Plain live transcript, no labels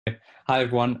Hi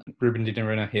everyone, Ruben Di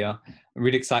Narino here. I'm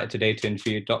really excited today to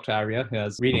interview Dr. Arya, who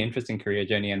has a really interesting career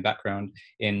journey and background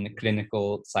in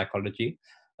clinical psychology.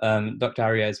 Dr.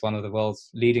 Arya is one of the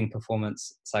world's leading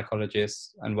performance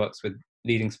psychologists and works with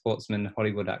leading sportsmen,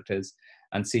 Hollywood actors,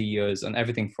 and CEOs on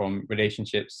everything from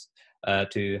relationships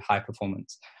to high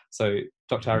performance. So,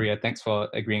 Dr. Arya, thanks for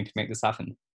agreeing to make this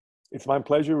happen. It's my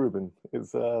pleasure, Ruben.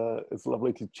 It's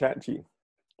lovely to chat to you.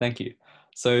 Thank you.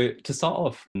 So to start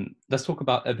off, let's talk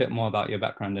about a bit more about your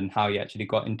background and how you actually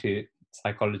got into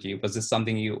psychology. Was this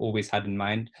something you always had in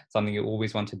mind, something you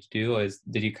always wanted to do, or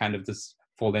did you kind of just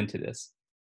fall into this?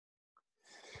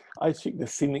 I took the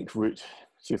scenic route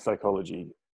to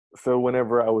psychology. So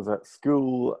whenever I was at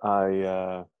school,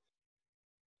 I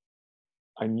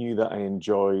knew that I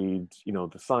enjoyed,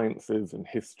 the sciences and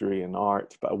history and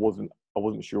art, but I wasn't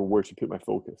sure where to put my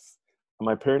focus. And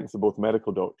my parents are both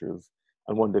medical doctors,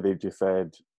 and one day they just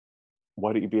said,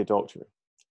 "Why don't you be a doctor?"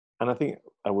 And I think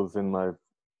I was in my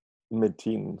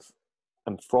mid-teens,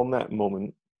 and from that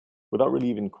moment, without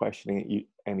really even questioning it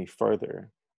any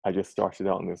further, I just started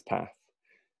out on this path.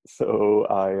 So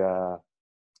I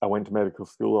went to medical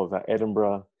school. I was at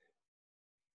Edinburgh,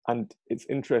 and it's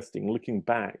interesting looking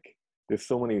back. There's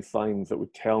so many signs that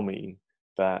would tell me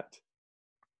that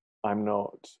I'm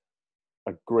not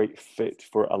a great fit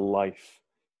for a life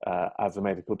as a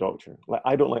medical doctor. Like,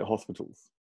 I don't like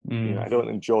hospitals. I don't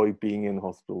enjoy being in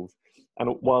hospitals.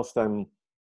 And whilst I'm,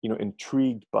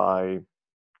 intrigued by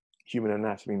human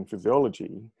anatomy and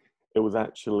physiology,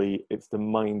 it's the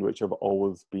mind which I've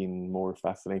always been more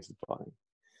fascinated by.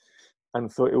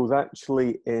 And so it was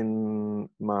actually in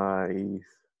my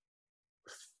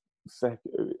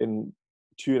in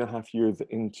 2.5 years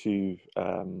into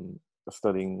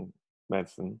studying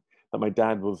medicine that my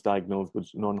dad was diagnosed with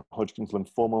non-Hodgkin's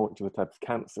lymphoma, which is a type of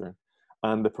cancer.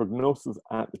 And the prognosis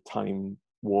at the time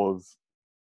was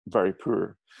very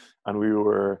poor. And we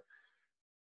were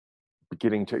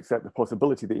beginning to accept the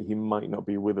possibility that he might not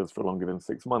be with us for longer than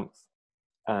 6 months.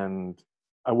 And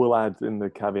I will add in the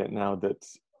caveat now that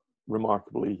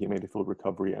remarkably, he made a full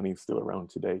recovery and he's still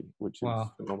around today, which is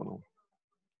phenomenal.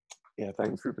 Yeah,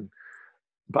 thanks, Ruben.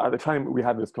 But at the time we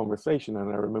had this conversation, and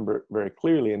I remember it very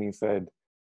clearly, and he said,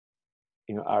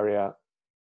 "Arya,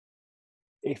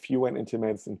 if you went into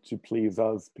medicine to please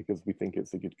us because we think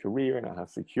it's a good career and it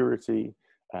has security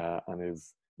and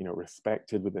is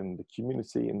respected within the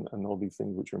community and all these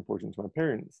things which are important to my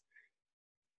parents,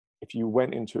 if you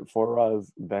went into it for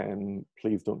us, then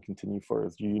please don't continue for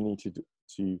us. You need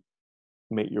to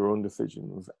make your own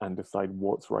decisions and decide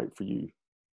what's right for you."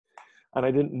 And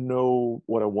I didn't know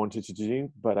what I wanted to do,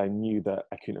 but I knew that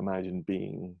I couldn't imagine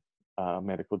being a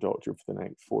medical doctor for the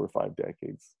next 4 or 5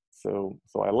 decades. So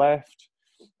I left.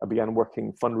 I began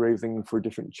working fundraising for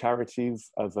different charities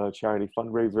as a charity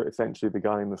fundraiser, essentially the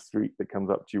guy in the street that comes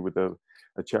up to you with a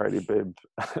charity bib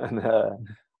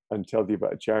and tells you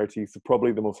about a charity. So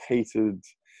probably the most hated,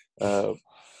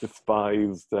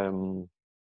 despised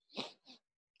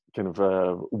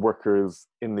workers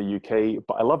in the UK,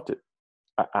 but I loved it.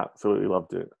 I absolutely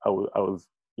loved it. I was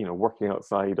working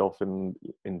outside, often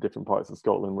in different parts of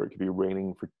Scotland where it could be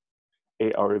raining for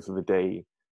 8 hours of the day.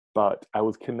 But I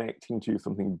was connecting to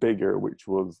something bigger, which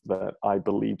was that I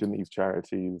believed in these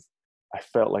charities. I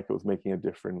felt like it was making a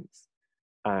difference,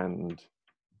 and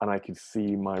I could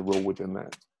see my role within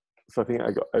that. So I think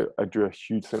I drew a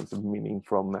huge sense of meaning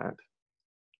from that,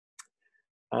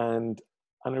 and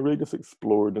I really just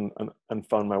explored and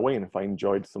found my way. And if I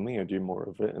enjoyed something, I'd do more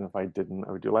of it, and if I didn't,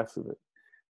 I would do less of it.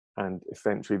 And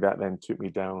essentially, that then took me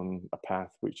down a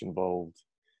path which involved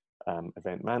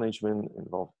event management,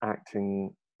 involved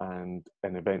acting, and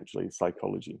eventually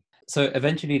psychology. So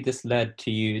eventually this led to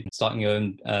you starting your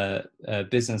own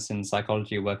business in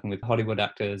psychology, working with Hollywood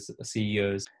actors,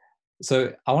 CEOs.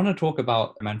 So I want to talk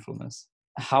about mindfulness.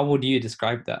 How would you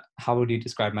describe that? How would you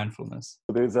describe mindfulness?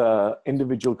 There's an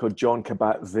individual called Jon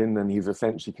Kabat-Zinn, and he's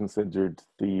essentially considered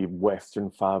the Western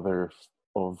father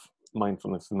of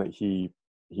mindfulness, in that he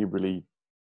really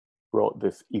brought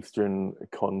this Eastern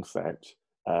concept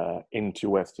into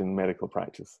Western medical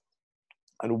practice.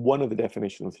 And one of the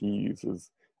definitions he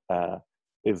uses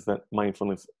is that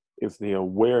mindfulness is the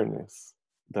awareness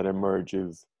that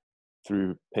emerges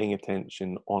through paying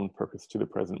attention on purpose to the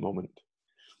present moment.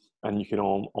 And you can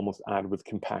almost add with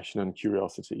compassion and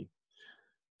curiosity.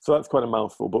 So that's quite a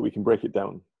mouthful, but we can break it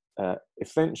down.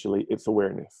 Essentially, it's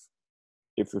awareness.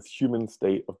 It's this human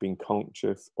state of being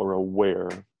conscious or aware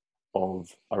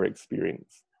of our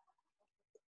experience.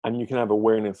 And you can have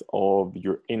awareness of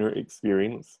your inner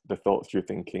experience, the thoughts you're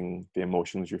thinking, the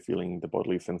emotions you're feeling, the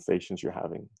bodily sensations you're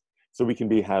having. So we could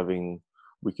be having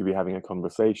a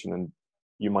conversation, and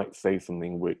you might say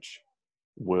something which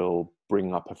will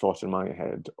bring up a thought in my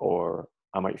head, or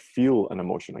I might feel an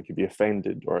emotion. I could be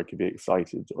offended, or I could be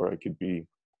excited, or I could be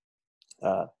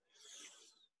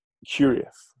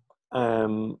curious.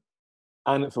 And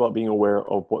it's about being aware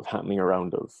of what's happening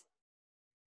around us.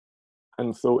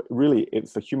 And so really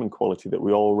it's a human quality that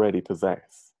we already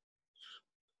possess.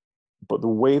 But the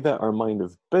way that our mind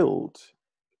is built,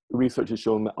 research has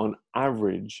shown that on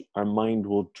average, our mind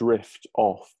will drift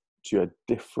off to a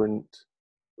different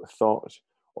thought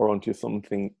or onto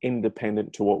something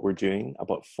independent to what we're doing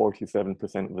about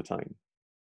 47% of the time,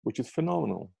 which is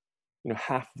phenomenal.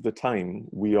 Half of the time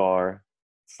we are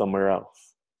somewhere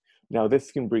else. Now,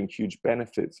 this can bring huge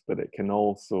benefits, but it can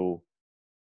also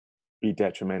be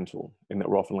detrimental in that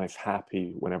we're often less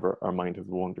happy whenever our mind has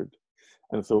wandered.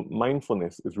 And so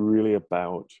mindfulness is really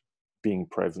about being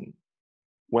present.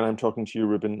 When I'm talking to you,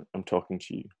 Ruben, I'm talking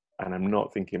to you, and I'm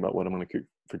not thinking about what I'm going to cook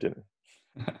for dinner.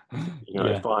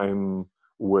 If I'm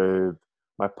with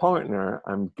my partner,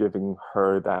 I'm giving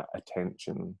her that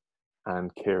attention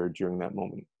and care during that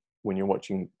moment. When you're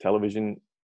watching television,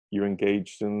 you're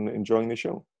engaged in enjoying the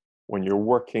show. When you're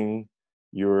working,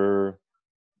 you're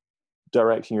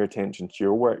directing your attention to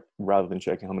your work rather than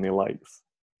checking how many likes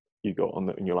you got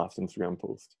on your last Instagram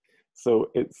post.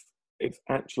 So it's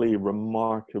actually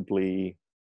remarkably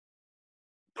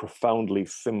profoundly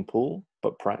simple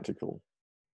but practical,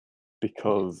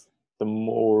 because the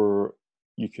more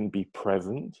you can be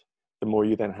present, the more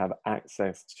you then have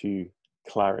access to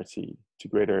clarity, to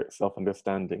greater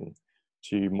self-understanding,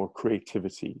 to more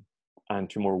creativity, and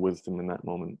to more wisdom in that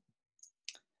moment.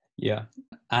 Yeah.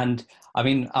 And I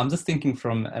mean, I'm just thinking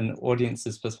from an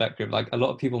audience's perspective, like a lot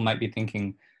of people might be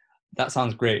thinking, that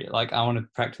sounds great. Like, I want to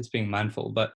practice being mindful.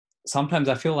 But sometimes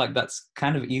I feel like that's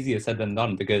kind of easier said than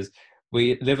done, because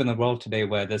we live in a world today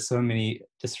where there's so many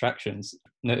distractions,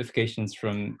 notifications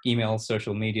from email,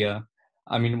 social media.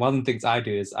 I mean, one of the things I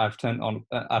do is I've turned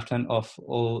off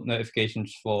all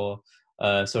notifications for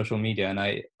social media,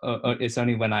 and it's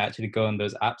only when I actually go on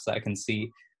those apps that I can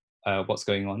see what's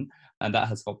going on, and that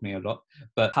has helped me a lot.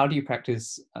 But how do you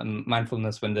practice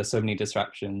mindfulness when there's so many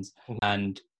distractions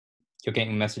and you're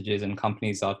getting messages and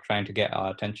companies are trying to get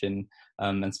our attention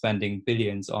and spending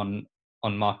billions on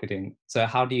marketing? So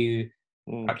how do you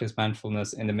practice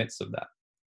mindfulness in the midst of that?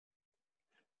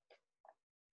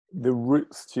 The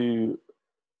roots to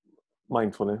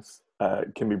mindfulness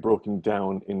can be broken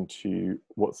down into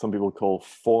what some people call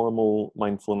formal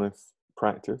mindfulness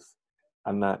practice,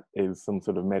 and that is some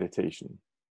sort of meditation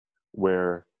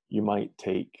where you might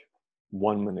take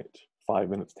 1 minute, 5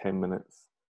 minutes, 10 minutes,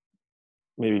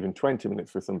 maybe even 20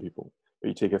 minutes for some people, but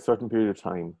you take a certain period of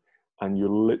time and you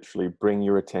literally bring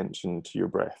your attention to your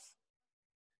breath.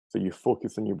 So you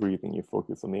focus on your breathing, you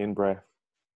focus on the in-breath,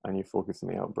 and you focus on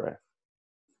the out-breath.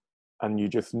 And you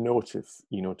just notice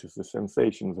the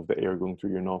sensations of the air going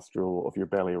through your nostril, of your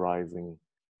belly rising,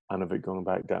 and of it going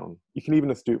back down. You can even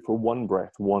just do it for one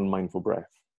breath, one mindful breath.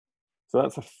 So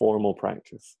that's a formal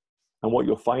practice. And what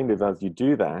you'll find is as you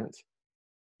do that,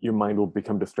 your mind will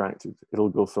become distracted. It'll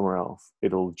go somewhere else.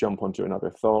 It'll jump onto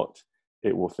another thought.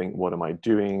 It will think, what am I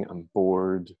doing? I'm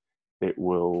bored. It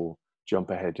will jump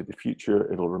ahead to the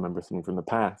future. It'll remember something from the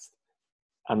past.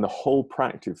 And the whole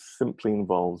practice simply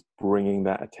involves bringing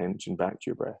that attention back to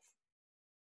your breath.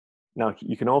 Now,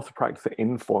 you can also practice it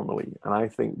informally. And I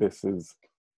think this is,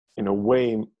 in a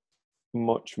way,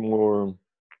 much more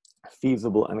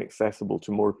feasible and accessible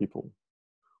to more people,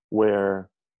 where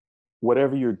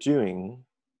whatever you're doing,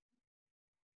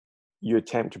 you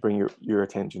attempt to bring your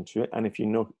attention to it. And if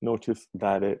you notice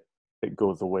that it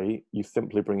goes away, you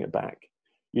simply bring it back.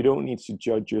 You don't need to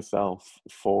judge yourself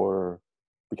for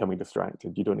becoming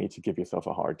distracted. You don't need to give yourself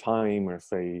a hard time or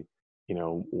say,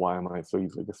 why am I so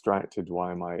easily distracted?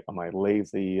 Why am I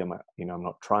lazy? I'm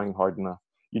not trying hard enough.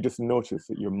 You just notice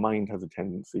that your mind has a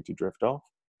tendency to drift off,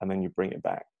 and then you bring it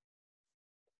back.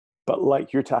 But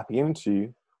like you're tapping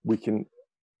into, we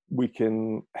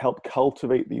can help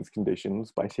cultivate these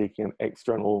conditions by taking an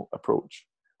external approach.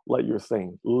 Like you're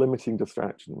saying, limiting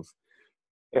distractions.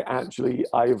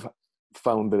 I've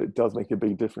found that it does make a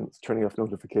big difference turning off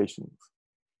notifications,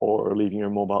 or leaving your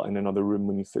mobile in another room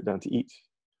when you sit down to eat,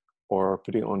 or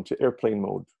putting it onto airplane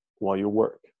mode while you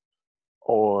work,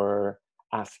 or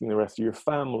asking the rest of your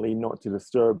family not to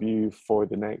disturb you for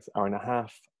the next hour and a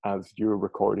half as you're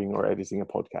recording or editing a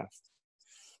podcast.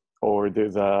 Or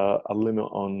there's a limit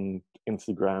on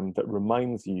Instagram that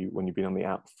reminds you when you've been on the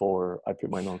app I put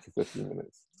mine on for 15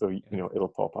 minutes. So, it'll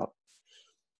pop up.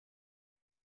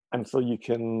 And so you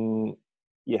can,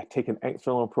 take an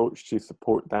external approach to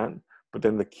support that. But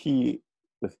then the key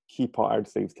part I'd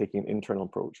say is taking an internal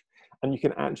approach. And you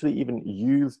can actually even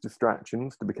use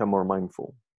distractions to become more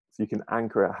mindful. So you can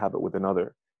anchor a habit with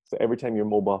another. So every time your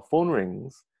mobile phone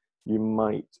rings, you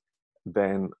might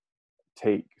then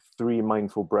take 3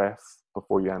 mindful breaths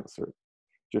before you answer it,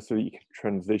 just so that you can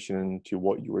transition into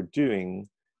what you were doing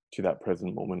to that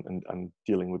present moment and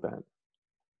dealing with that.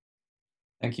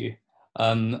 Thank you.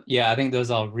 Yeah, I think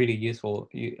those are really useful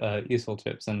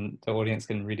tips, and the audience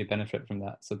can really benefit from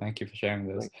that. So thank you for sharing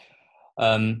those.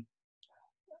 Um,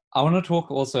 I want to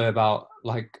talk also about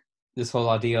like this whole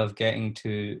idea of getting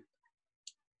to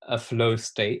a flow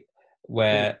state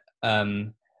where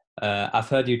I've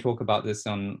heard you talk about this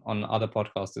on other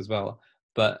podcasts as well.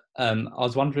 But I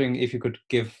was wondering if you could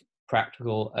give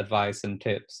practical advice and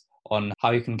tips on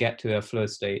how you can get to a flow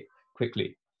state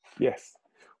quickly. Yes.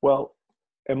 Well,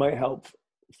 it might help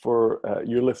for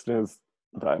your listeners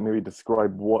that I maybe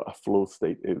describe what a flow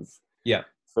state is. Yeah.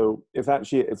 So it's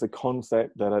a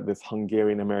concept that this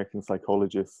Hungarian-American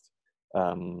psychologist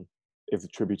is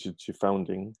attributed to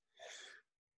founding.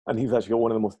 And he's actually got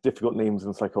one of the most difficult names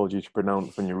in psychology to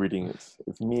pronounce when you're reading it.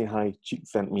 It's Mihai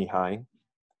Csikszentmihalyi.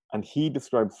 And he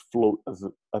describes flow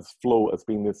as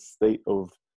being this state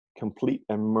of complete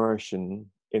immersion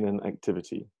in an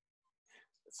activity.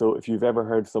 So if you've ever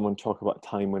heard someone talk about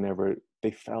time whenever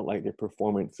they felt like their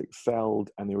performance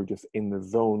excelled and they were just in the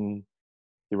zone,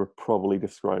 they were probably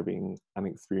describing an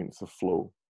experience of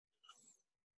flow.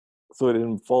 So it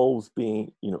involves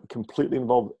being, completely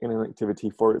involved in an activity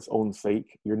for its own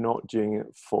sake. You're not doing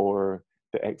it for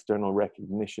the external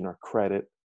recognition or credit.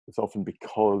 It's often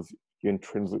because you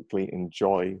intrinsically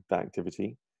enjoy the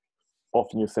activity.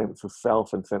 Often your sense of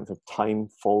self and sense of time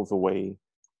falls away,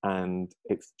 and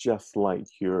it's just like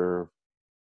you're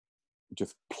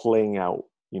just playing out,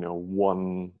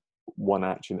 one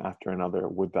action after another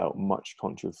without much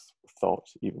conscious thought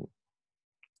even.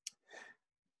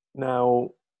 Now,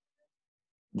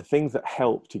 the things that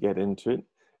help to get into it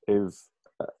is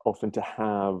often to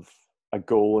have a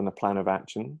goal and a plan of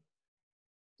action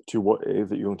to what it is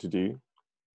that you want to do,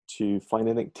 to find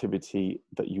an activity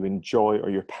that you enjoy or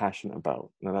you're passionate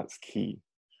about. Now that's key.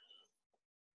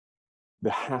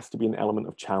 There has to be an element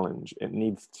of challenge. It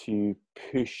needs to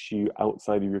push you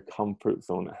outside of your comfort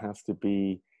zone. It has to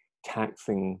be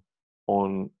taxing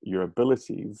on your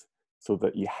abilities so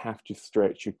that you have to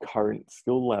stretch your current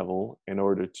skill level in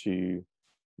order to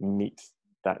meet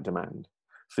that demand.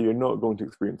 So you're not going to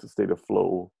experience a state of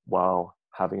flow while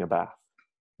having a bath,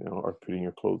 or putting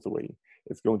your clothes away.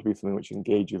 It's going to be something which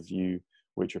engages you,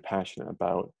 which you're passionate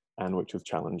about, and which is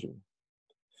challenging.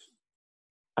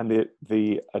 And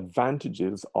the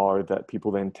advantages are that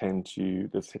people then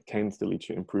this tends to lead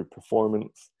to improved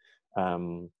performance,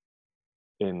 and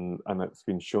it's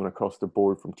been shown across the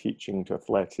board from teaching to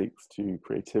athletics to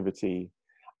creativity,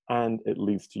 and it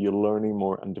leads to you learning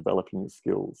more and developing your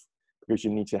skills, because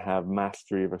you need to have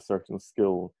mastery of a certain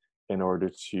skill in order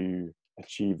to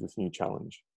achieve this new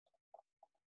challenge.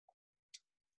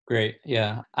 Great,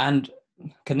 yeah. And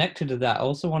connected to that, I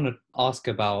also want to ask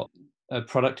about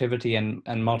productivity and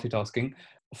multitasking.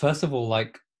 First of all,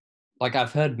 like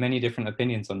I've heard many different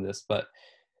opinions on this, but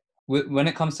when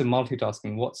it comes to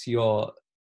multitasking, what's your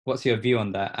view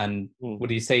on that? And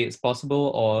would you say it's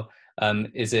possible, or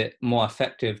is it more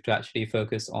effective to actually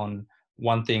focus on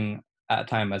one thing at a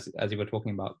time, as you were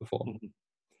talking about before?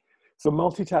 So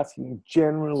multitasking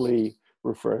generally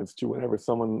refers to whenever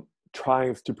someone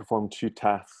tries to perform 2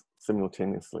 tasks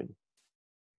simultaneously.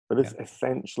 But this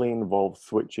essentially involves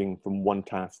switching from one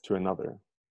task to another,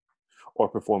 or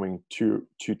performing two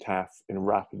tasks in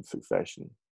rapid succession.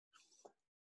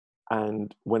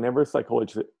 And whenever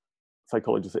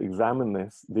psychologists examine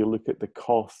this, they look at the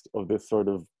cost of this sort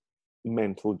of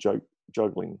mental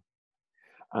juggling.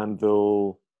 And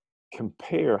they'll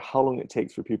compare how long it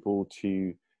takes for people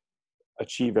to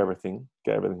achieve everything,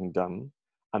 get everything done,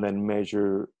 and then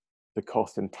measure the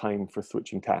cost and time for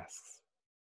switching tasks.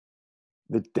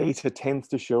 The data tends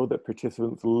to show that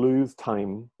participants lose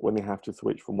time when they have to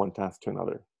switch from one task to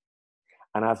another.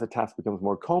 And as the task becomes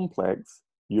more complex,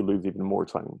 you lose even more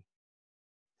time.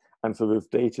 And so there's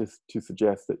data to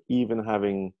suggest that even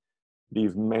having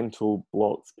these mental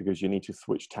blocks because you need to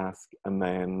switch task and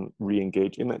then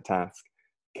re-engage in that task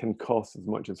can cost as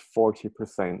much as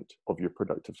 40% of your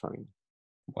productive time.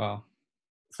 Wow.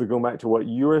 So going back to what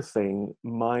you were saying,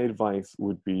 my advice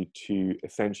would be to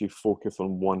essentially focus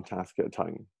on one task at a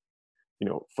time.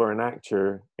 For an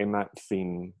actor in that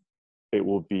scene, it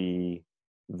will be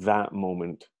that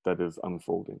moment that is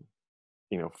unfolding.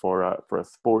 For a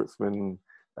sportsman,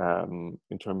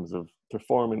 in terms of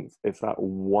performance, it's that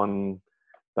one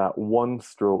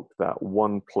stroke, that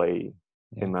one play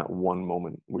Yeah. in that one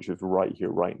moment, which is right here,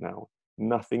 right now.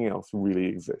 Nothing else really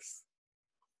exists.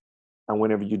 And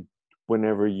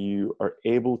whenever you are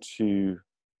able to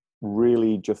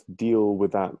really just deal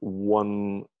with that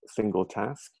one single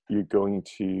task, you're going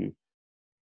to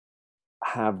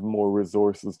have more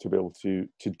resources to be able to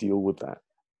deal with that,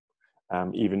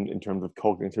 even in terms of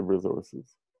cognitive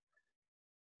resources.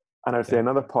 And I'd say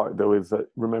another part, though, is that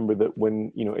remember that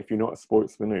when, if you're not a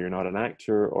sportsman or you're not an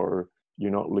actor or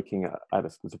you're not looking at a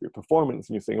specific performance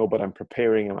and you're saying, oh, but I'm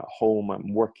preparing, I'm at home,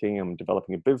 I'm working, I'm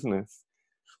developing a business,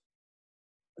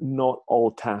 not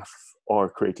all tasks are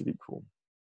created equal.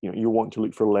 You want to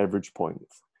look for leverage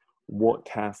points. What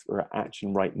task or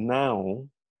action right now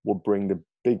will bring the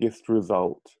biggest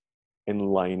result in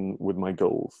line with my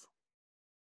goals?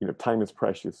 Time is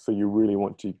precious, so you really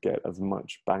want to get as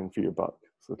much bang for your buck,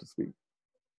 so to speak.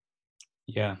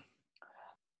 Yeah.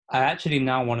 I actually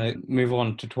now want to move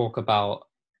on to talk about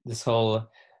this whole,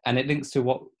 and it links to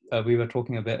what we were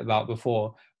talking a bit about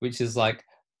before, which is like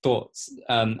thoughts,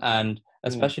 and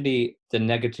especially the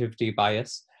negativity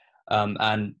bias,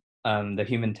 and the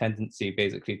human tendency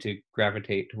basically to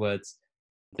gravitate towards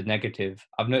the negative.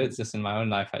 I've noticed this in my own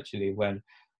life actually, when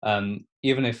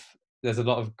even if there's a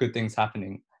lot of good things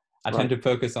happening, I tend to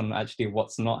focus on actually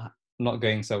what's not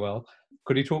going so well.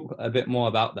 Could you talk a bit more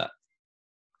about that?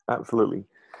 Absolutely.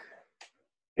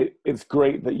 It's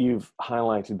great that you've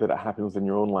highlighted that it happens in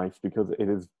your own life, because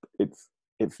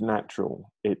it's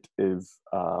natural. It is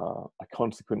a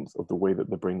consequence of the way that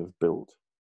the brain is built.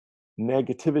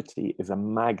 Negativity is a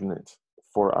magnet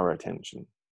for our attention.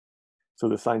 So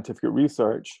the scientific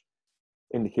research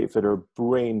indicates that our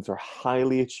brains are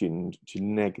highly attuned to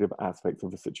negative aspects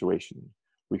of the situation.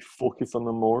 We focus on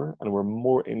them more, and we're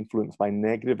more influenced by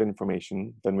negative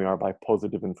information than we are by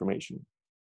positive information.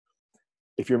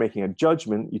 If you're making a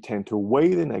judgment, you tend to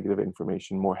weigh the negative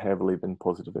information more heavily than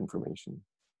positive information.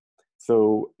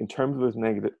 So in terms of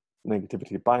this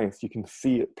negativity bias, you can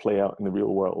see it play out in the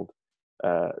real world.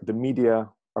 The media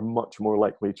are much more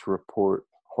likely to report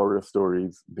horror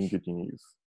stories than good news.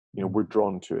 We're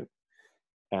drawn to it.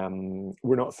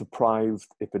 We're not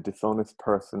surprised if a dishonest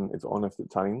person is honest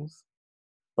at times,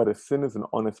 but as soon as an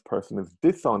honest person is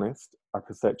dishonest, our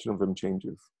perception of them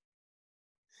changes.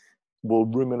 We'll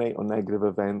ruminate on negative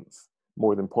events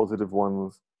more than positive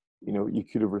ones. You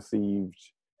could have received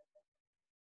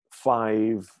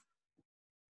 5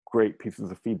 great pieces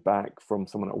of feedback from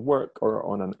someone at work or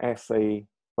on an essay,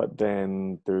 but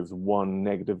then there's one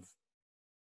negative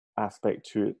aspect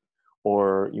to it.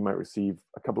 Or you might receive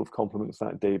a couple of compliments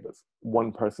that day, but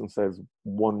one person says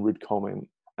one rude comment,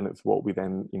 and it's what we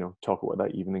then talk about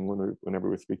that evening whenever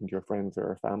we're speaking to our friends or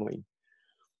our family.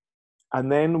 And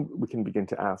then we can begin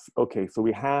to ask, okay, so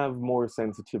we have more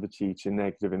sensitivity to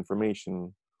negative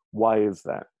information. Why is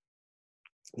that?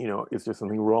 Is there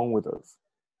something wrong with us?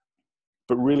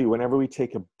 But really, whenever we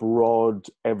take a broad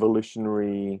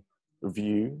evolutionary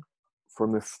view,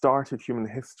 from the start of human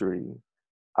history,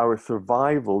 our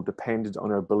survival depended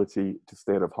on our ability to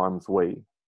stay out of harm's way.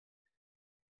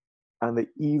 And the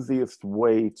easiest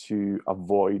way to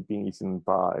avoid being eaten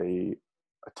by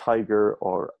a tiger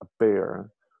or a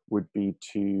bear would be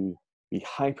to be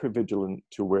hyper vigilant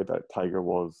to where that tiger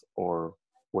was or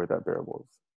where that bear was.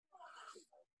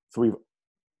 So we've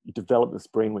developed this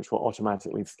brain which will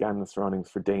automatically scan the surroundings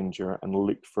for danger and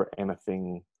look for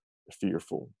anything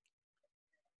fearful.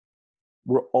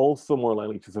 We're also more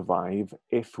likely to survive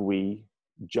if we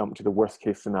jump to the worst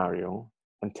case scenario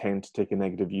and tend to take a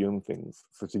negative view on things.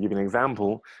 So to give you an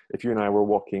example, if you and I were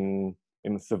walking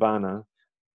in the savannah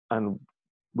and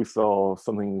we saw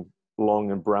something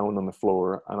long and brown on the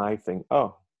floor, and I think,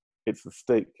 oh, it's a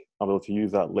stick, I'll be able to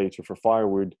use that later for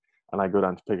firewood, and I go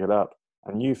down to pick it up,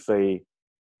 and you say,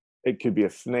 it could be a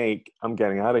snake, I'm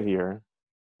getting out of here,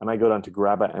 and I go down to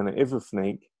grab it, and it is a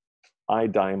snake, I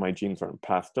die, my genes aren't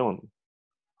passed on.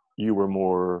 You were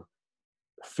more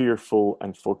fearful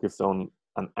and focused on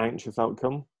an anxious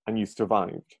outcome, and you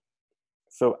survived.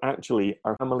 So actually,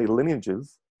 our family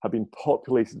lineages have been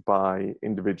populated by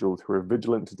individuals who are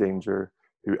vigilant to danger,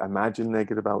 who imagine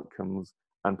negative outcomes,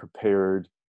 and prepared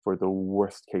for the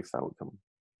worst case outcome.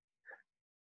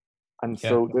 And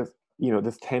so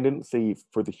this tendency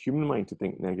for the human mind to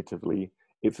think negatively,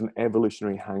 it's an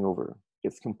evolutionary hangover.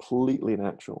 It's completely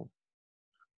natural.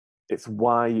 It's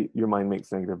why your mind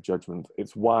makes negative judgments.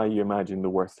 It's why you imagine the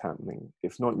worst happening.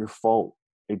 It's not your fault.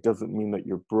 It doesn't mean that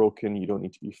you're broken. You don't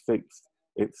need to be fixed.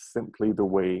 It's simply the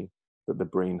way that the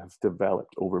brain has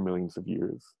developed over millions of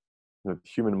years. The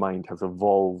human mind has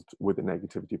evolved with a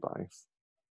negativity bias.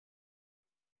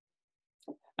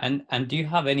 And do you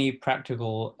have any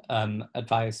practical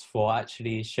advice for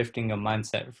actually shifting your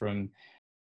mindset from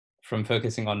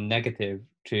focusing on negative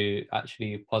to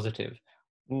actually positive?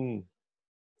 Mm.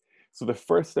 So the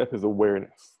first step is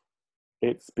awareness.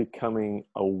 It's becoming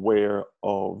aware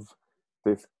of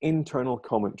this internal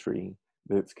commentary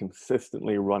that's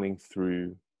consistently running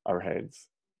through our heads.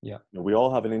 Yeah. We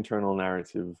all have an internal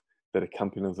narrative that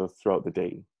accompanies us throughout the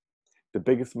day. The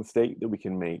biggest mistake that we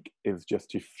can make is just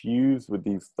to fuse with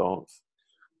these thoughts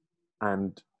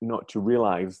and not to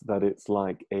realize that it's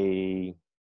like a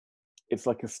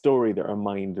story that our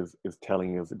mind is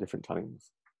telling us at different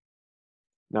times.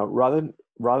 Now,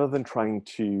 rather than trying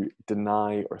to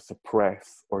deny or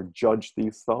suppress or judge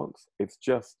these thoughts, it's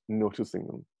just noticing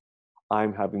them.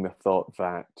 I'm having the thought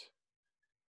that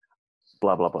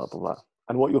blah blah blah blah blah.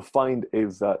 And what you'll find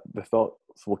is that the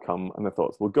thoughts will come and the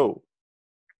thoughts will go.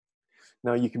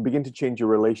 Now you can begin to change your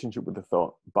relationship with the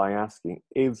thought by asking,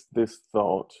 is this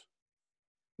thought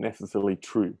necessarily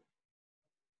true?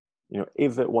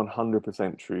 Is it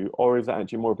 100% true, or is it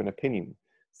actually more of an opinion?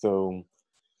 So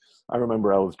I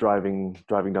remember I was driving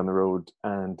down the road,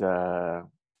 and I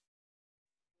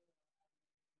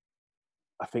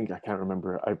can't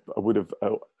remember.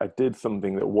 I did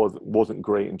something that wasn't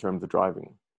great in terms of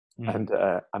driving, and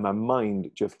my mind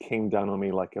just came down on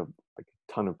me like a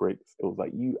ton of bricks. It was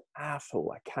like, you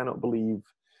asshole! I cannot believe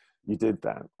you did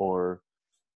that. Or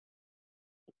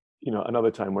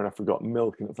another time when I forgot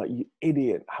milk, and it's like, you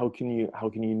idiot! How can you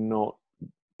not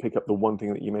pick up the one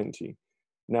thing that you meant to?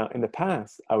 Now, in the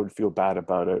past, I would feel bad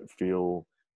about it, feel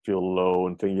low,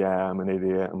 and think, yeah, I'm an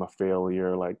idiot, I'm a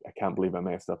failure, like I can't believe I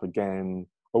messed up again,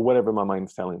 or whatever my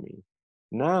mind's telling me.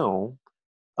 Now,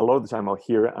 a lot of the time, I'll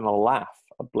hear it and I'll laugh.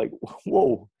 I'm like,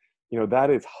 whoa, that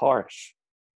is harsh.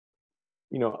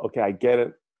 Okay, I get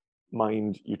it,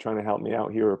 mind, you're trying to help me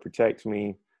out here or protect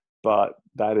me, but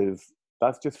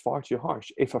that's just far too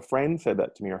harsh. If a friend said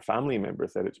that to me or a family member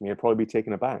said it to me, I'd probably be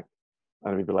taken aback.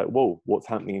 And I'd be like, whoa, what's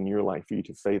happening in your life for you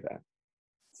to say that?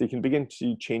 So you can begin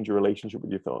to change your relationship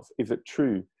with your thoughts. Is it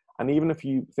true? And even if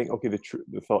you think, okay, the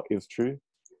thought is true,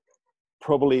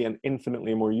 probably an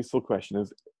infinitely more useful question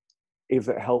is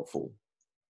it helpful?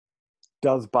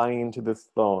 Does buying into this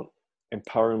thought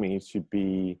empower me to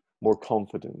be more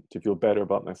confident, to feel better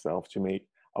about myself, to make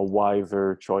a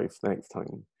wiser choice next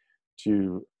time,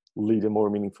 to lead a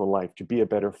more meaningful life, to be a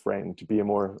better friend, to be a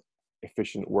more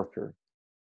efficient worker,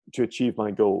 to achieve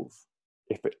my goals?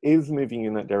 If it is moving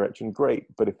in that direction, great.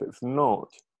 But if it's not,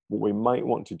 what we might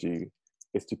want to do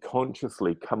is to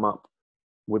consciously come up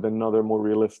with another more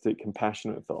realistic,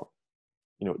 compassionate thought.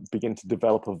 Begin to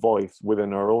develop a voice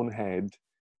within our own head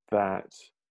that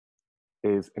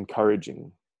is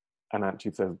encouraging and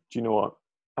actually says, do you know what?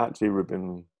 Actually,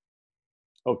 Ruben,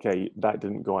 okay, that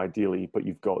didn't go ideally, but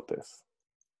you've got this.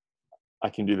 I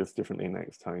can do this differently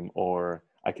next time, or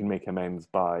I can make amends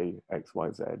by X,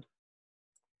 Y, Z.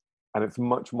 And it's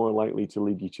much more likely to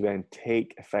lead you to then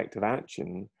take effective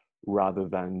action rather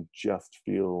than just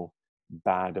feel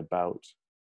bad about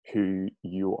who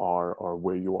you are or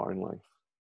where you are in life.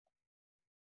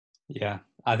 Yeah,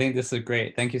 I think this is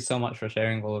great. Thank you so much for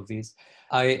sharing all of these.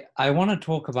 I want to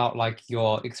talk about like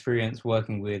your experience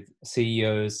working with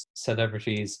CEOs,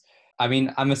 celebrities. I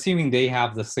mean, I'm assuming they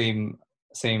have the same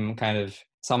kind of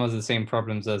some of the same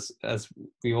problems as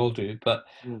we all do. But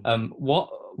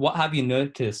what have you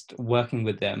noticed working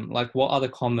with them? Like, what are the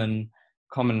common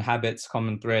habits,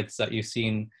 common threads that you've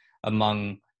seen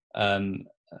among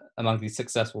these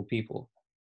successful people?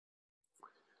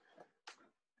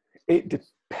 It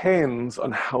depends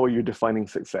on how you're defining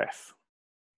success.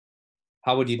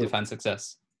 How would you define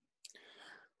success?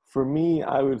 For me,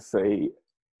 I would say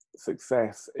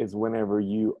success is whenever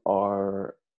you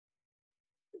are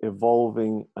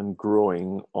evolving and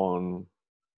growing on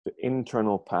the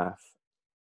internal path,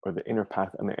 or the inner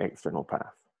path, and the external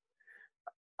path.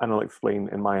 And I'll explain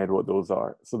in my head what those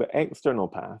are. So the external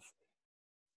path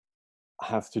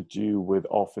has to do with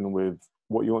often with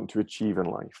what you want to achieve in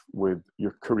life, with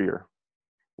your career,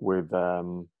 with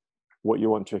what you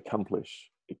want to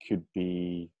accomplish. It could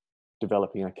be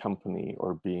developing a company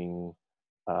or being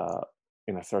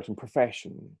in a certain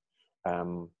profession.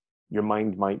 Your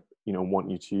mind might, want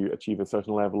you to achieve a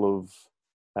certain level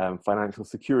of financial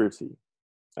security.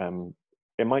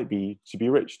 It might be to be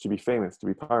rich, to be famous, to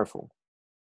be powerful.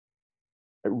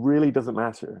 It really doesn't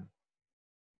matter.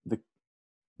 The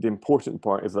important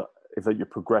part is that you're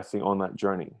progressing on that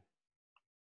journey.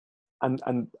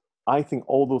 And I think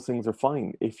all those things are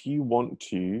fine. If you want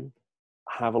to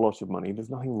have a lot of money, there's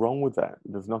nothing wrong with that.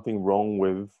 There's nothing wrong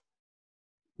with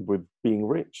being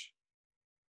rich.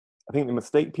 I think the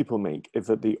mistake people make is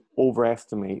that they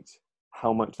overestimate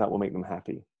how much that will make them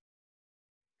happy.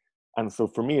 And so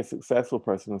for me, a successful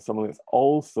person is someone that's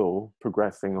also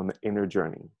progressing on the inner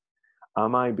journey.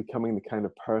 Am I becoming the kind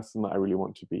of person that I really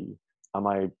want to be? Am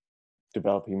I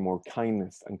developing more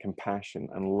kindness and compassion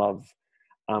and love?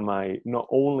 Am I not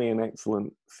only an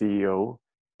excellent CEO,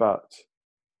 but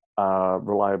a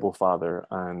reliable father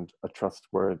and a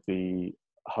trustworthy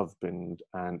husband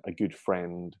and a good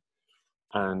friend,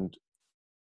 and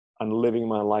living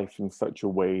my life in such a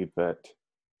way that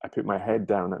I put my head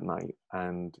down at night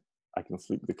and I can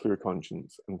sleep with a clear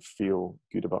conscience and feel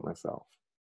good about myself.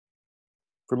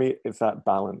 For me, it's that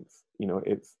balance. You know,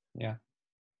 Yeah.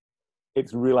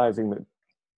 it's realizing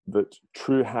that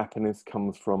true happiness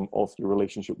comes from also your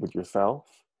relationship with yourself,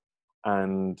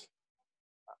 and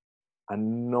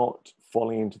not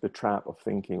falling into the trap of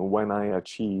thinking when I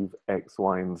achieve X,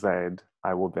 Y, and Z,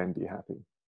 I will then be happy.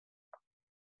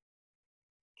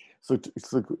 So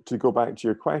to go back to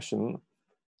your question,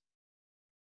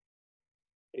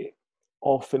 it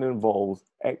often involves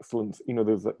excellence. You know,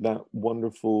 there's that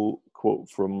wonderful quote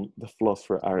from the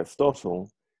philosopher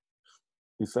Aristotle,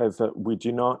 who says that we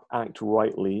do not act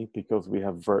rightly because we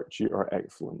have virtue or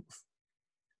excellence,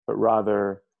 but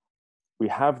rather we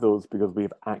have those because we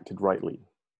have acted rightly.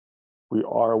 We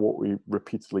are what we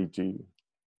repeatedly do.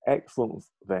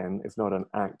 Excellence, then, is not an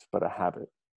act, but a habit.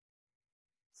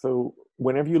 So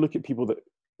whenever you look at people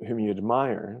whom you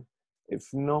admire,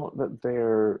 it's not that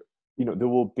they're, you know, there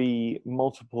will be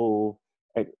multiple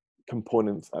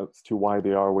components as to why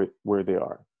they are where they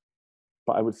are.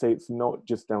 But I would say it's not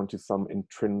just down to some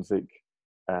intrinsic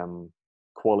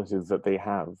qualities that they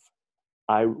have.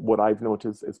 What I've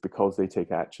noticed is because they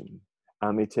take action,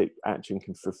 and they take action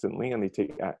consistently, and they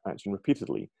take action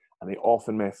repeatedly, and they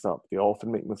often mess up, they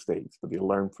often make mistakes, but they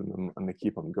learn from them and they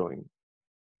keep on going.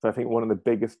 So I think one of the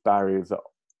biggest barriers that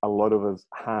a lot of us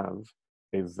have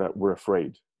is that we're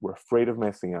afraid. We're afraid of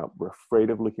messing up. We're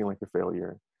afraid of looking like a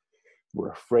failure.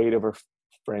 We're afraid of our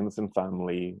friends and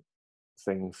family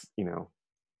saying, you know,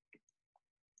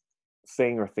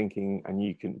 saying or thinking, and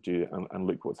you can do it, and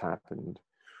look what's happened.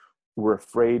 We're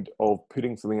afraid of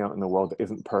putting something out in the world that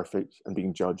isn't perfect and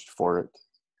being judged for it.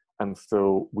 And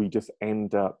so we just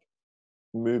end up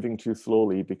moving too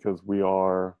slowly because we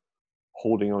are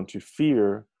holding on to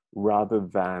fear rather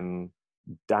than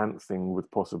dancing with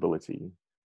possibility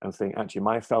and saying, actually,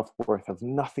 my self-worth has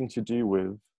nothing to do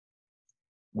with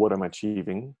what I'm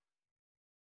achieving.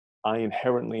 I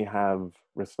inherently have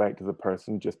respect as a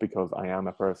person just because I am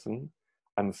a person.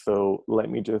 And so let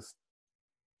me just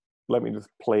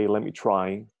play, let me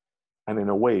try. And in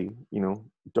a way, you know,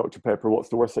 Dr. Pepper, what's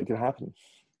the worst that could happen?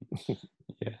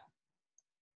 Yeah.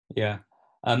 Yeah.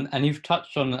 And you've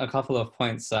touched on a couple of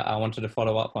points that I wanted to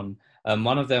follow up on.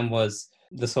 One of them was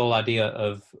this whole idea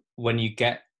of when you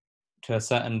get to a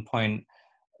certain point,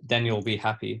 then you'll be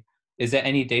happy. Is there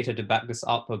any data to back this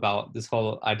up about this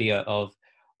whole idea of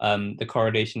the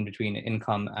correlation between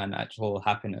income and actual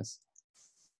happiness?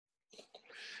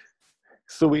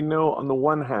 So we know, on the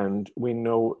one hand, we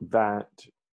know that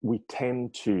we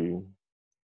tend to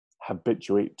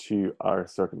habituate to our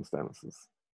circumstances.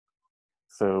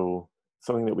 So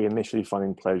something that we initially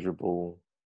find pleasurable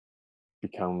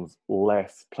becomes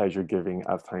less pleasure giving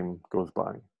as time goes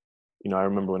by. You know, I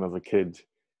remember when I was a kid,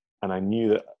 and I knew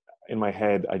that in my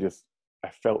head, I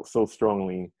felt so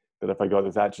strongly that if I got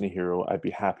this action hero, I'd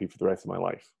be happy for the rest of my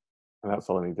life. And that's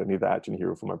all I need. I need the action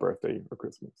hero for my birthday or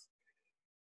Christmas.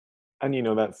 And, you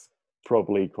know, that's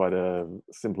probably quite a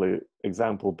simple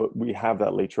example, but we have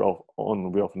that later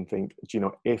on. We often think, you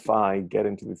know, if I get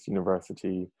into this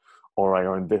university or I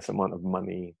earn this amount of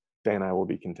money, then I will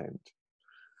be content.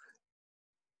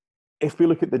 If we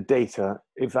look at the data,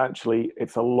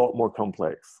 it's a lot more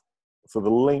complex. So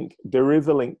there is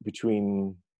a link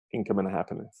between income and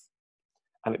happiness,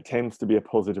 and it tends to be a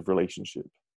positive relationship.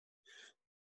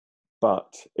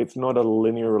 But it's not a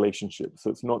linear relationship.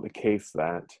 So it's not the case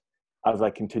that as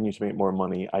I continue to make more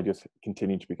money, I just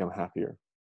continue to become happier.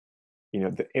 You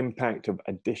know, the impact of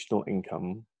additional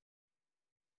income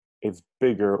is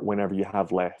bigger whenever you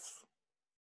have less.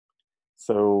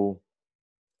 So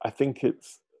I think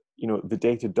you know, the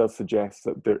data does suggest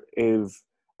that there is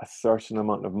a certain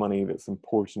amount of money that's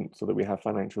important so that we have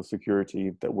financial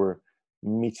security, that we're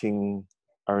meeting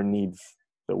our needs,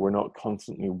 that we're not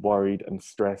constantly worried and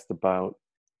stressed about,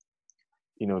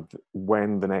 you know,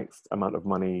 when the next amount of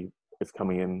money is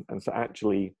coming in. And so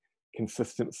actually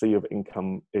consistency of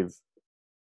income is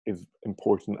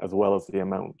important as well as the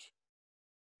amount.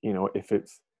 You know, if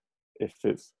it's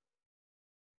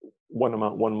one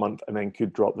amount one month and then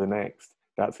could drop the next,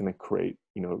 that's going to create,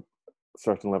 you know,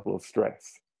 certain level of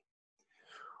stress.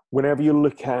 Whenever you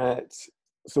look at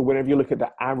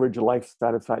the average life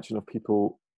satisfaction of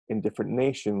people in different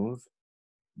nations,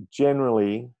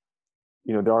 generally,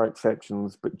 there are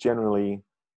exceptions, but generally,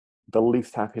 the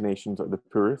least happy nations are the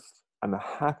poorest, and the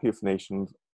happiest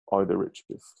nations are the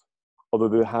richest. Although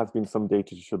there has been some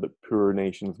data to show that poorer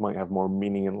nations might have more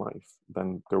meaning in life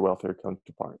than their wealthier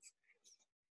counterparts.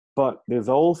 But there's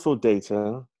also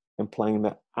data implying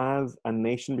that as a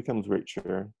nation becomes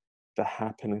richer, the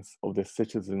happiness of the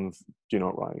citizens do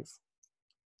not rise.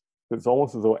 It's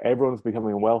almost as though everyone's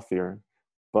becoming wealthier,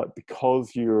 but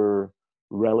because your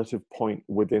relative point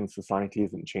within society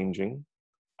isn't changing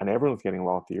and everyone's getting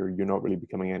wealthier, you're not really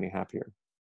becoming any happier.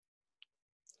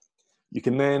 You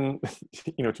can then,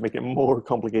 to make it more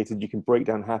complicated, you can break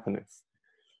down happiness.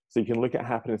 So you can look at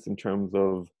happiness in terms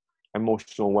of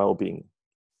emotional well-being.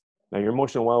 Now, your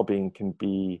emotional well-being can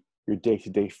be your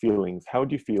day-to-day feelings. How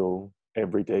do you feel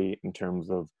every day in terms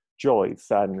of joy,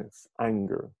 sadness,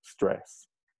 anger, stress?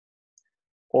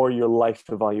 Or your life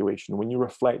evaluation. When you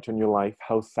reflect on your life,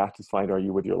 how satisfied are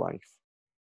you with your life?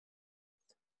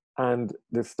 And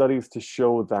there's studies to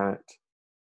show that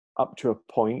up to a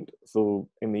point, so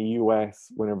in the US,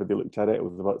 whenever they looked at it, it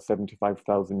was about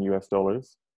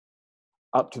 $75,000.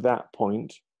 Up to that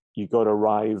point, you got a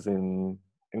rise in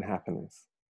happiness.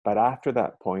 But after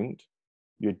that point,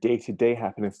 your day-to-day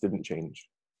happiness didn't change.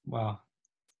 Wow.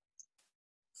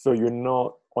 So you're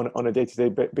not, on a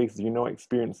day-to-day basis, you're not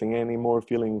experiencing any more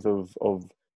feelings of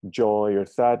joy or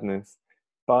sadness,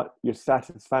 but your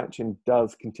satisfaction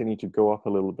does continue to go up a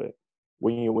little bit.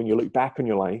 When you look back on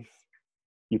your life,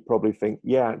 you probably think,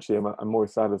 yeah, actually, I'm more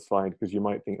satisfied, because you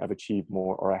might think I've achieved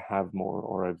more, or I have more,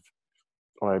 or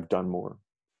I've done more.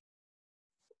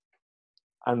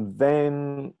 And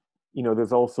then,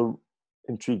 there's also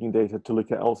intriguing data to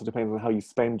look at. Also depends on how you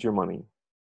spend your money.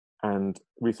 And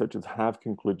researchers have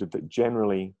concluded that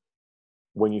generally,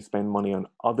 when you spend money on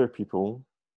other people,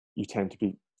 you tend to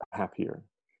be happier.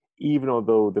 Even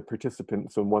although the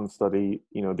participants in one study,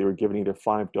 they were given either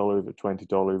 $5 or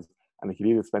 $20, and they could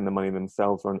either spend the money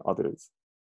themselves or on others.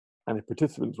 And the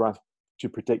participants were asked to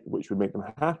predict which would make them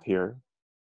happier,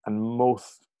 and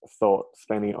most thought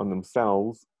spending it on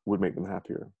themselves would make them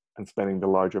happier, and spending the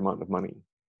larger amount of money.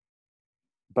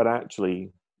 But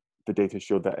actually, the data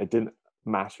showed that it didn't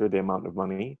matter the amount of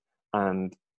money,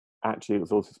 and actually it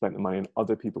was also spent the money on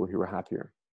other people who were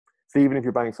happier. So even if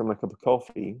you're buying someone a cup of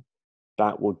coffee,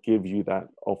 that will give you that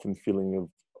often feeling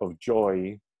of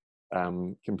joy,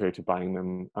 compared to buying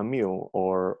them a meal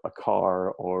or a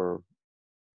car or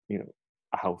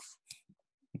a house.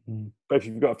 Mm-hmm. But if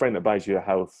you've got a friend that buys you a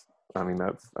house, I mean,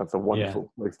 that's a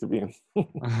wonderful place to be in.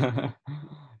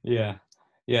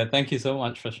 Yeah, thank you so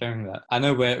much for sharing that. I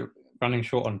know we're running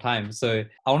short on time, so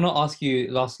I want to ask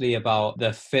you lastly about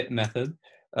the FIT method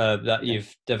that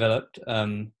you've developed,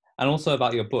 and also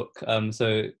about your book.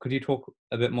 So could you talk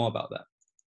a bit more about that?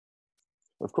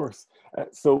 Of course.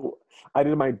 So I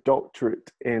did my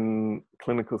doctorate in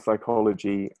clinical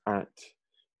psychology at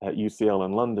UCL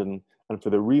in London. And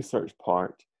for the research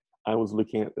part, I was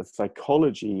looking at the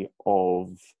psychology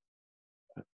of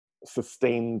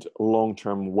sustained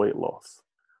long-term weight loss.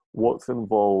 What's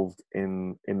involved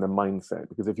in the mindset?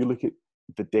 Because if you look at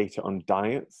the data on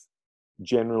diets,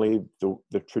 generally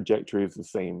the trajectory is the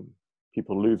same.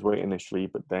 People lose weight initially,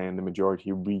 but then the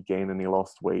majority regain any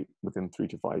lost weight within 3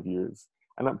 to 5 years.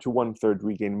 And up to 1/3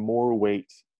 regain more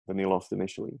weight than they lost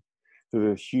initially. So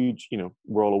there's a huge,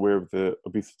 we're all aware of the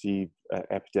obesity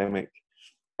epidemic,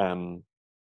 and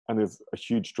there's a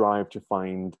huge drive to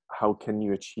find how can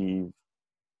you achieve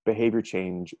behavior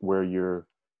change where you're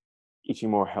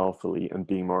eating more healthily and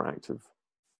being more active.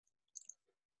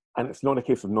 And it's not a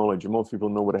case of knowledge. Most people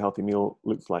know what a healthy meal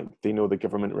looks like. They know the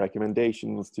government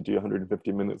recommendations to do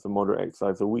 150 minutes of moderate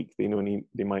exercise a week. They know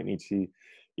they might need to,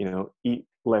 eat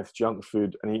less junk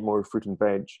food and eat more fruit and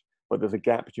veg. But there's a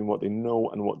gap between what they know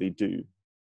and what they do.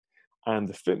 And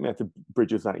the FIT method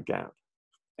bridges that gap.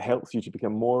 It helps you to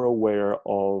become more aware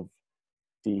of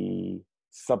the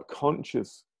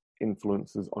subconscious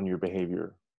influences on your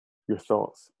behavior, your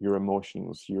thoughts, your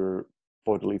emotions, your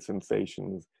bodily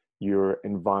sensations, your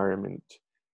environment,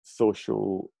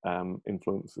 social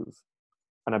influences.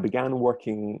 And I began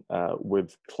working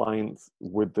with clients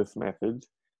with this method.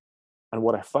 And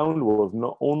what I found was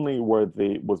not only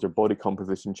was their body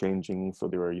composition changing, so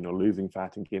they were losing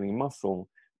fat and gaining muscle,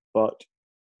 but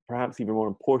perhaps even more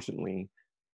importantly,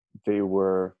 there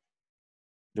were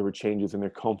changes in their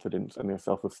confidence and their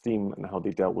self-esteem and how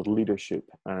they dealt with leadership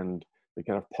and the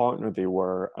kind of partner they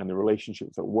were and the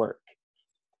relationships at work.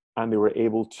 And they were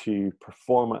able to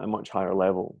perform at a much higher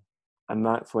level. And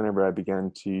that's whenever I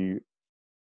began to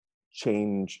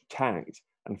change tact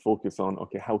and focus on,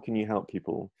 okay, how can you help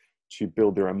people to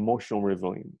build their emotional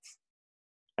resilience?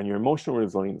 And your emotional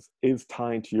resilience is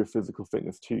tied to your physical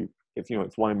fitness too. It's, you know,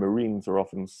 it's why Marines are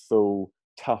often so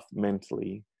tough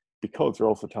mentally, because they're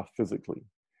also tough physically.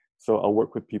 So I'll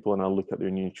work with people and I'll look at their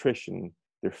nutrition,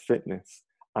 their fitness,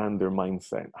 and their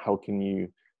mindset. How can you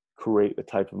create the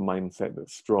type of mindset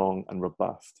that's strong and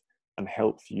robust and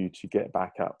helps you to get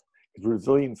back up? Because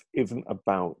resilience isn't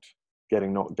about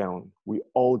getting knocked down. We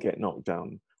all get knocked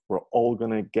down. We're all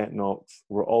going to get knocked.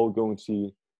 We're all going to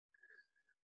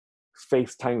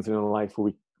face times in our life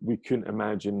where we couldn't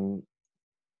imagine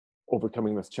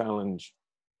overcoming this challenge,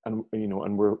 and you know,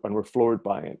 and we're floored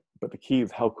by it. But the key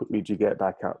is how quickly do you get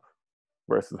back up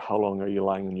versus how long are you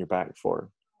lying on your back for?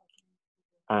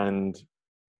 And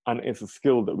it's a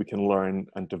skill that we can learn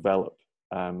and develop,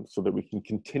 so that we can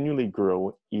continually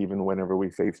grow even whenever we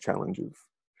face challenges.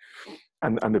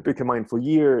 And the Book of Mindful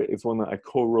Year is one that I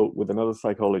co-wrote with another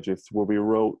psychologist, where we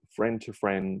wrote friend to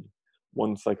friend,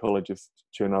 one psychologist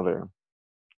to another,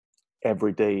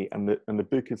 every day. And the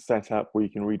book is set up where you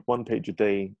can read one page a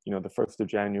day, you know, the 1st of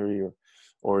January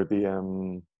or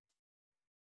the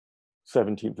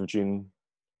 17th of June.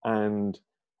 And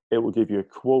it will give you a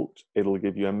quote, it'll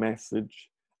give you a message,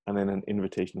 and then an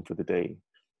invitation for the day.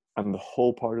 And the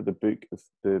whole part of the book is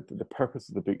the purpose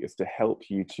of the book is to help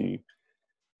you to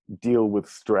deal with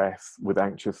stress, with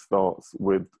anxious thoughts,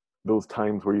 with those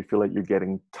times where you feel like you're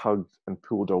getting tugged and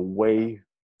pulled away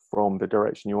from the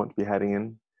direction you want to be heading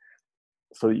in,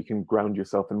 so that you can ground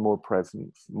yourself in more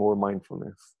presence, more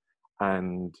mindfulness,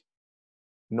 and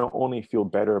not only feel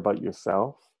better about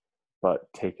yourself,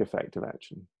 but take effective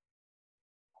action.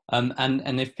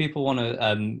 And if people want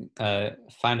to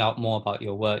find out more about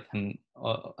your work, and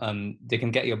they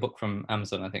can get your book from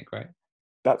Amazon, I think, right?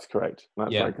 That's correct.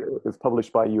 That's right. It's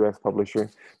published by a US publisher,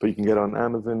 but you can get it on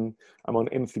Amazon. I'm on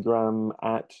Instagram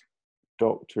at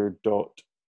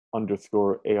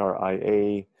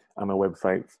Dr._Aria, and my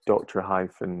website's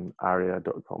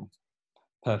dr-aria.com.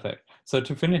 Perfect. So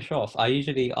to finish off, I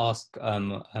usually ask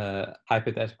a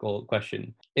hypothetical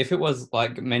question. If it was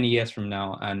like many years from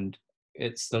now and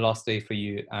it's the last day for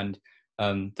you, and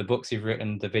the books you've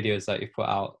written, the videos that you've put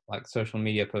out, like social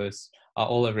media posts, are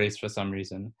all erased for some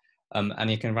reason,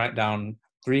 and you can write down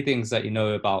 3 things that you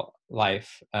know about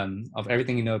life, of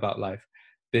everything you know about life,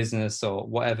 business or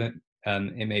whatever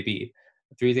it may be,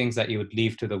 3 things that you would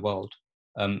leave to the world,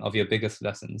 of your biggest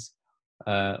lessons.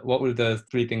 What would those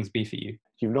 3 things be for you?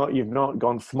 You've not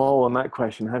gone small on that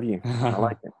question, have you? I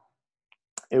like it.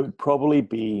 It would probably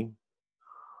be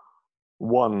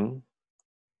 1,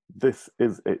 this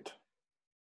is it.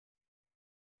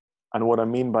 And what I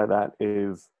mean by that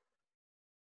is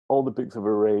all the books I've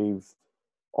erased,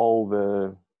 all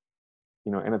the,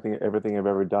 you know, everything I've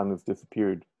ever done has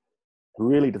disappeared. It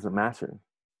really doesn't matter,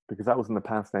 because that was in the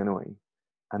past anyway.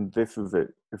 And this is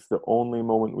it. It's the only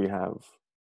moment we have.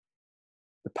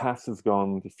 The past is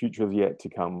gone, the future is yet to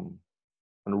come.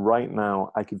 And right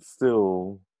now, I could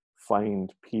still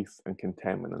find peace and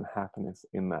contentment and happiness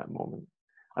in that moment.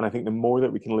 And I think the more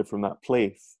that we can live from that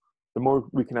place, the more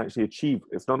we can actually achieve.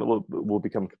 It's not that we'll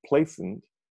become complacent.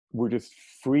 We're just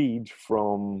freed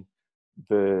from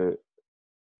the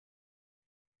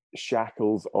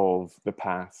shackles of the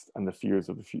past and the fears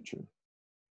of the future.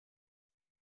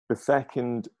 The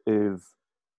second is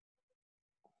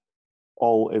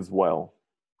all is well.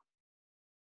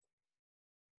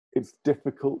 It's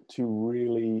difficult to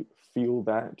really feel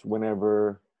that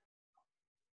whenever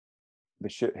the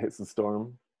shit hits the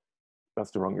storm.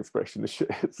 That's the wrong expression. The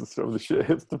shit hits the storm, the shit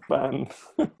hits the fan.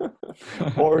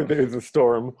 Or there's a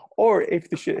storm, or if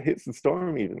the shit hits the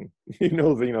storm even, you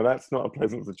know, that's not a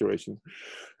pleasant situation.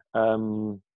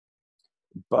 But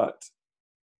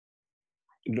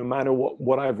no matter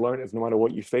what I've learned is, no matter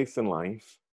what you face in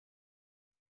life,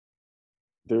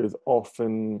 there's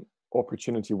often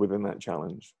opportunity within that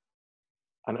challenge.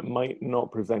 And it might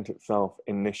not present itself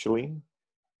initially,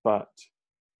 but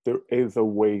there is a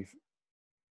way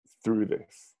through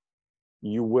this.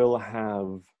 You will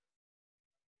have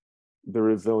the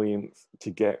resilience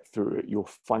to get through it. You'll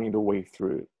find a way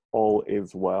through it. All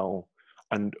is well.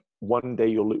 And one day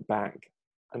you'll look back,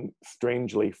 and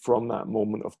strangely, from that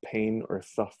moment of pain or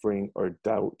suffering or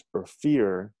doubt or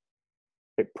fear,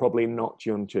 it probably knocked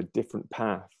you onto a different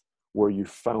path where you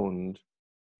found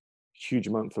huge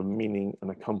amounts of meaning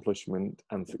and accomplishment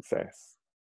and success.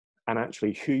 And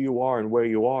actually, who you are and where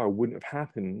you are wouldn't have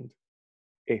happened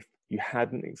if you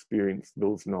hadn't experienced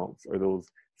those knocks or those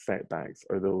setbacks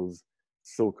or those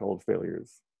so-called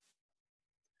failures.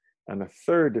 And a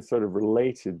third is sort of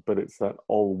related, but it's that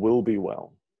all will be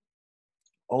well.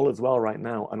 All is well right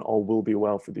now, and all will be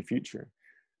well for the future.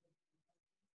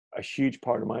 A huge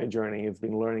part of my journey has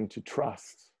been learning to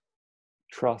trust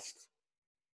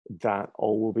that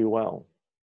all will be well.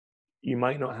 You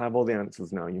might not have all the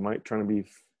answers now. You might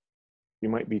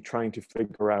be trying to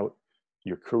figure out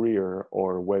your career,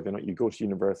 or whether or not you go to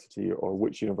university, or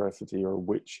which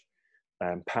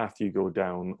path you go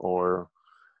down, or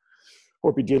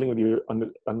be dealing with your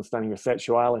understanding your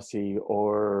sexuality,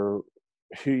 or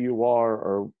who you are,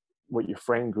 or what your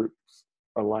friend groups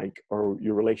are like, or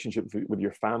your relationships with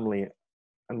your family,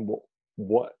 and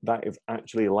what that is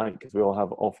actually like, because we all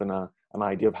have often an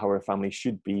idea of how our family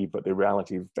should be, but the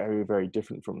reality is very, very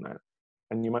different from that.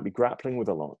 And you might be grappling with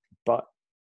a lot, but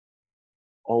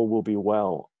all will be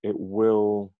well.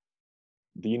 The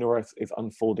universe is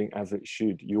unfolding as it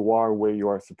should. You are where you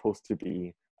are supposed to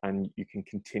be, and you can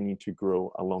continue to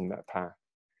grow along that path.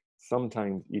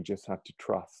 Sometimes you just have to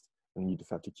trust, and you just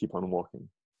have to keep on walking.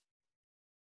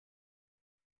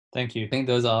 Thank you. I think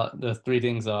the three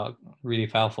things are really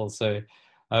powerful. So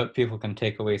I hope people can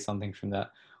take away something from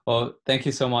that. Well, thank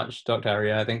you so much, Dr.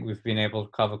 Arya. I think we've been able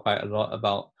to cover quite a lot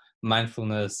about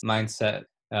mindfulness, mindset,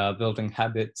 building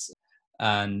habits,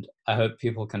 and I hope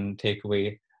people can take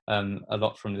away a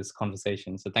lot from this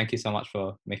conversation. So thank you so much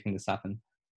for making this happen.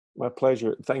 My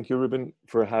pleasure. Thank you, Ruben,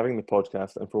 for having the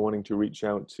podcast and for wanting to reach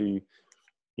out to,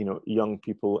 young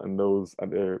people and those at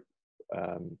their,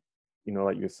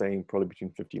 like you're saying, probably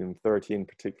between 15 and 30 in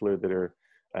particular, that are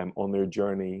on their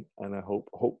journey. And I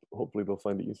hopefully they'll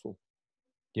find it useful.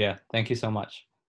 Yeah, thank you so much.